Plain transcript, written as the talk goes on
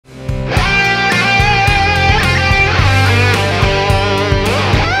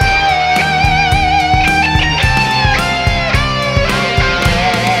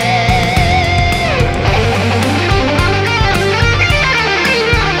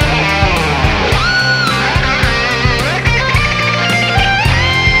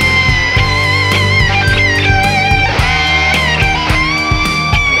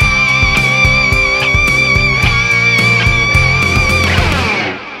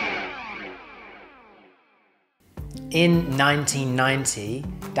In 1990,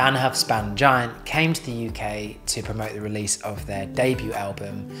 Dann Huff's band Giant came to the UK to promote the release of their debut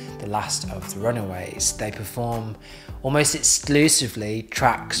album, The Last of the Runaways. They perform almost exclusively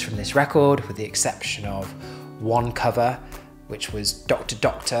tracks from this record, with the exception of one cover, which was Dr.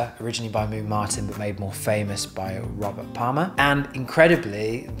 Doctor, originally by Moon Martin but made more famous by Robert Palmer. And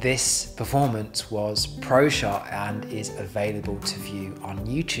incredibly, this performance was pro shot and is available to view on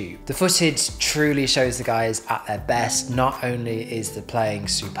YouTube. The footage truly shows the guys at their best. Not only is the playing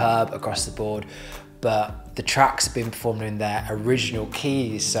superb across the board, but the tracks have been performed in their original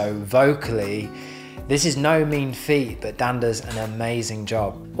keys, so vocally, this is no mean feat, but Dan does an amazing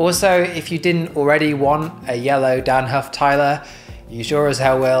job. Also, if you didn't already want a yellow Dann Huff Tyler, you sure as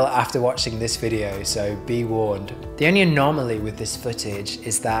hell will after watching this video, so be warned. The only anomaly with this footage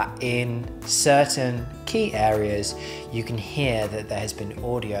is that in certain key areas, you can hear that there has been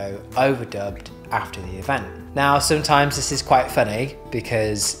audio overdubbed after the event. Now, sometimes this is quite funny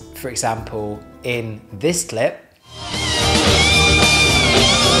because, for example, in this clip,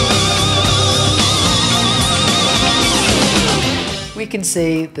 we can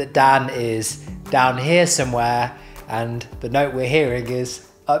see that Dan is down here somewhere and the note we're hearing is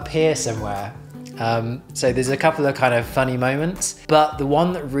up here somewhere. So there's a couple of kind of funny moments, but the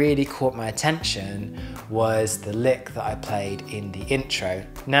one that really caught my attention was the lick that I played in the intro.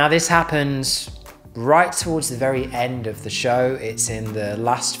 Now this happens right towards the very end of the show. It's in the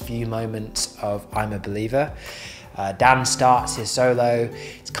last few moments of I'm a Believer. Dan starts his solo.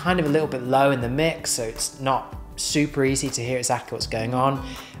 It's kind of a little bit low in the mix, so it's not super easy to hear exactly what's going on,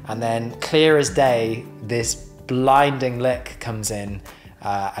 and then clear as day this blinding lick comes in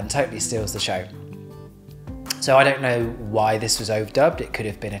and totally steals the show. So I don't know why this was overdubbed. It could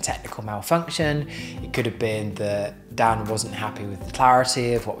have been a technical malfunction, it could have been that Dan wasn't happy with the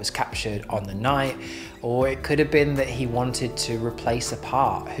clarity of what was captured on the night, or it could have been that he wanted to replace a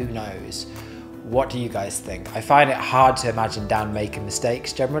part. Who knows? What do you guys think? I find it hard to imagine Dan making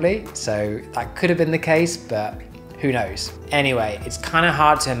mistakes generally, so that could have been the case, but who knows? Anyway, it's kind of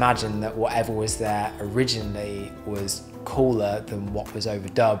hard to imagine that whatever was there originally was cooler than what was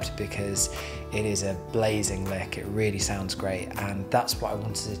overdubbed, because it is a blazing lick. It really sounds great, and that's what I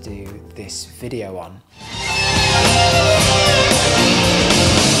wanted to do this video on.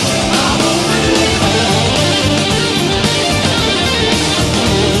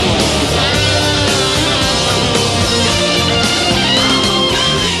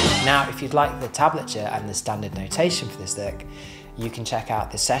 Now, if you'd like the tablature and the standard notation for this lick, you can check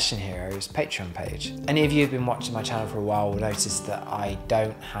out the Session Heroes Patreon page. Any of you who've been watching my channel for a while will notice that I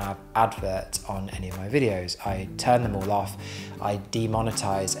don't have adverts on any of my videos. I turn them all off. I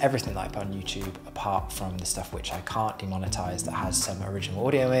demonetize everything that I put on YouTube apart from the stuff which I can't demonetize that has some original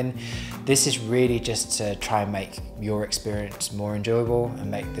audio in. This is really just to try and make your experience more enjoyable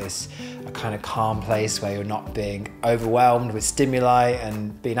and make this a kind of calm place where you're not being overwhelmed with stimuli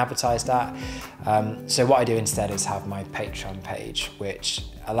and being advertised at. So what I do instead is have my Patreon page, which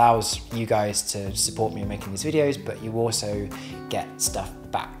allows you guys to support me in making these videos, but you also get stuff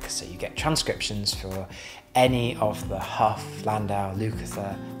back. So you get transcriptions for any of the Huff, Landau,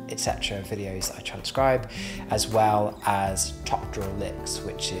 Lukather, etc. videos that I transcribe, as well as top draw licks,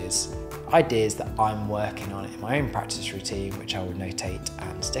 which is ideas that I'm working on in my own practice routine, which I will notate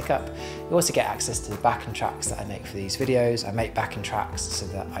and stick up. You also get access to the backing tracks that I make for these videos. I make backing tracks so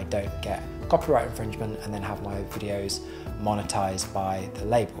that I don't get copyright infringement and then have my videos monetized by the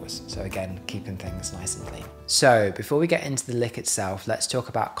labels. So again, keeping things nice and clean. So before we get into the lick itself, let's talk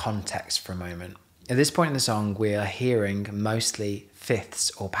about context for a moment. At this point in the song, we are hearing mostly fifths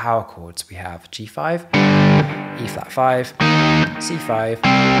or power chords. We have G5, E flat 5, C5,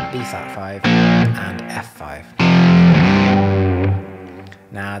 B flat 5, and F5.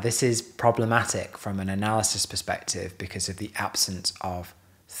 Now, this is problematic from an analysis perspective because of the absence of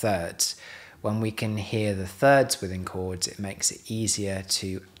thirds. When we can hear the thirds within chords, it makes it easier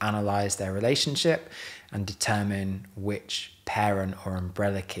to analyze their relationship and determine which parent or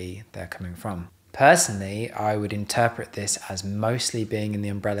umbrella key they're coming from. Personally, I would interpret this as mostly being in the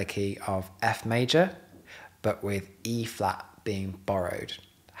umbrella key of F major, but with E flat being borrowed.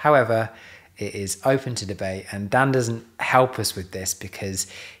 However, it is open to debate, and Dan doesn't help us with this because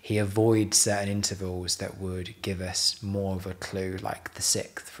he avoids certain intervals that would give us more of a clue, like the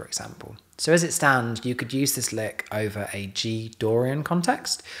sixth, for example. So as it stands, you could use this lick over a G Dorian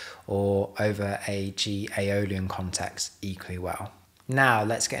context or over a G Aeolian context equally well. Now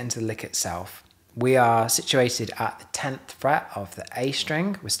let's get into the lick itself. We are situated at the 10th fret of the A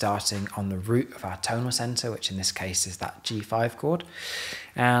string. We're starting on the root of our tonal center, which in this case is that G5 chord.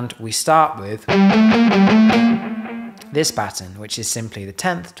 And we start with this pattern, which is simply the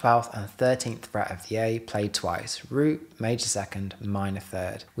 10th, 12th and 13th fret of the A played twice, root, major second, minor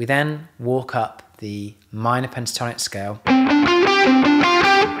third. We then walk up the minor pentatonic scale,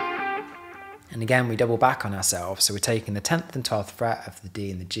 and again we double back on ourselves, so we're taking the 10th and 12th fret of the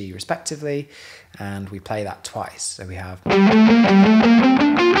D and the G respectively, and we play that twice. So we have...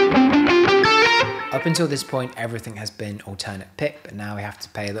 Up until this point, everything has been alternate pick, but now we have to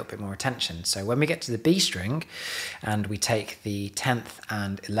pay a little bit more attention. So when we get to the B string and we take the 10th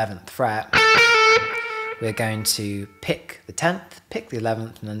and 11th fret, we're going to pick the 10th, pick the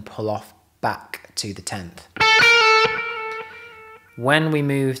 11th, and then pull off back to the 10th. When we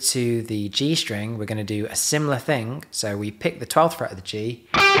move to the G string, we're going to do a similar thing. So we pick the 12th fret of the G,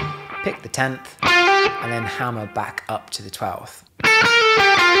 pick the 10th, and then hammer back up to the 12th.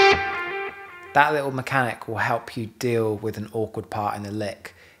 That little mechanic will help you deal with an awkward part in the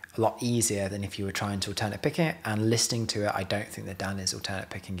lick a lot easier than if you were trying to alternate pick it, and listening to it, I don't think that Dan is alternate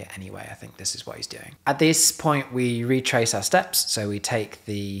picking it anyway. I think this is what he's doing. At this point, we retrace our steps. So we take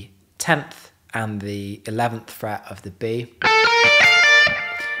the 10th and the 11th fret of the B,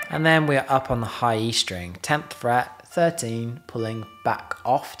 and then we're up on the high E string, 10th fret, 13, pulling back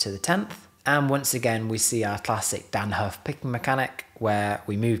off to the 10th. And once again, we see our classic Dann Huff picking mechanic, where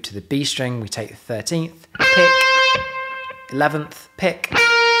we move to the B string, we take the 13th, pick, 11th, pick,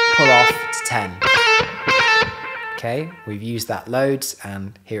 pull off to 10. Okay, we've used that loads,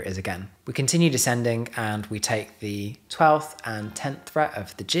 and here it is again. We continue descending, and we take the 12th and 10th fret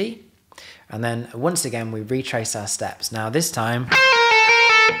of the G, and then once again, we retrace our steps. Now this time,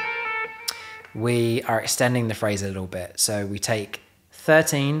 we are extending the phrase a little bit. So we take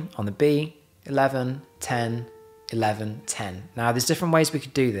 13 on the B, 11, 10, 11, 10. Now there's different ways we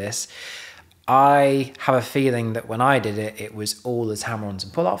could do this. I have a feeling that when I did it, it was all as hammer-ons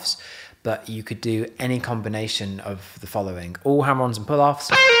and pull-offs, but you could do any combination of the following. All hammer-ons and pull-offs,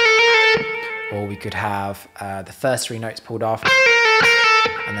 or we could have the first three notes pulled off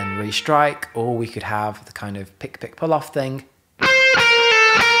and then restrike, or we could have the kind of pick, pick, pull-off thing.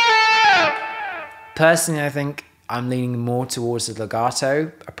 Personally, I think I'm leaning more towards the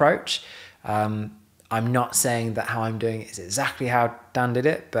legato approach. I'm not saying that how I'm doing it is exactly how Dan did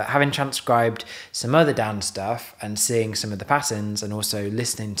it, but having transcribed some other Dan stuff and seeing some of the patterns and also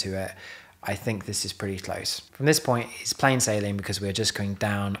listening to it, I think this is pretty close. From this point, it's plain sailing because we're just going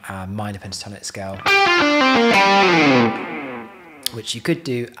down a minor pentatonic scale, which you could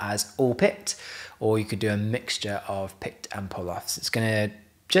do as all picked, or you could do a mixture of picked and pull-offs. It's going to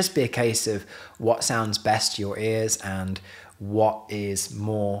just be a case of what sounds best to your ears and what is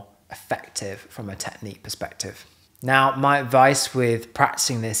more effective from a technique perspective. Now, my advice with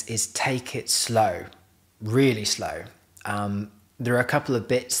practicing this is take it slow, really slow. There are a couple of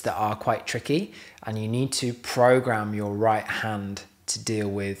bits that are quite tricky, and you need to program your right hand to deal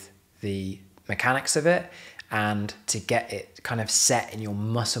with the mechanics of it and to get it kind of set in your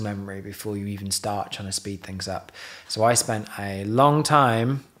muscle memory before you even start trying to speed things up. So I spent a long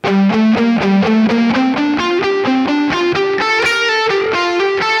time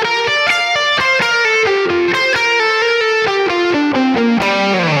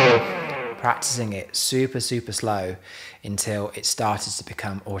practicing it super slow until it started to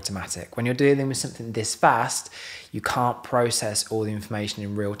become automatic. When you're dealing with something this fast, you can't process all the information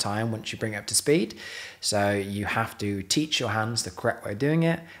in real time once you bring it up to speed. So you have to teach your hands the correct way of doing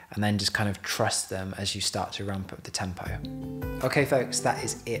it and then just kind of trust them as you start to ramp up the tempo. Okay folks, that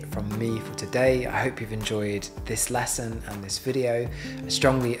is it from me for today. I hope you've enjoyed this lesson and this video. I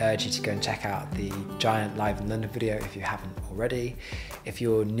strongly urge you to go and check out the Giant Live in London video if you haven't already. If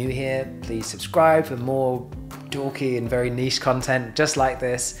you're new here, please subscribe for more dorky and very niche content just like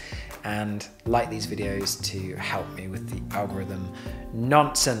this, and like these videos to help me with the algorithm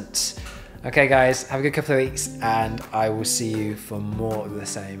nonsense. Okay guys, have a good couple of weeks, and I will see you for more of the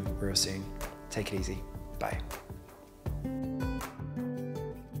same real soon. Take it easy. Bye.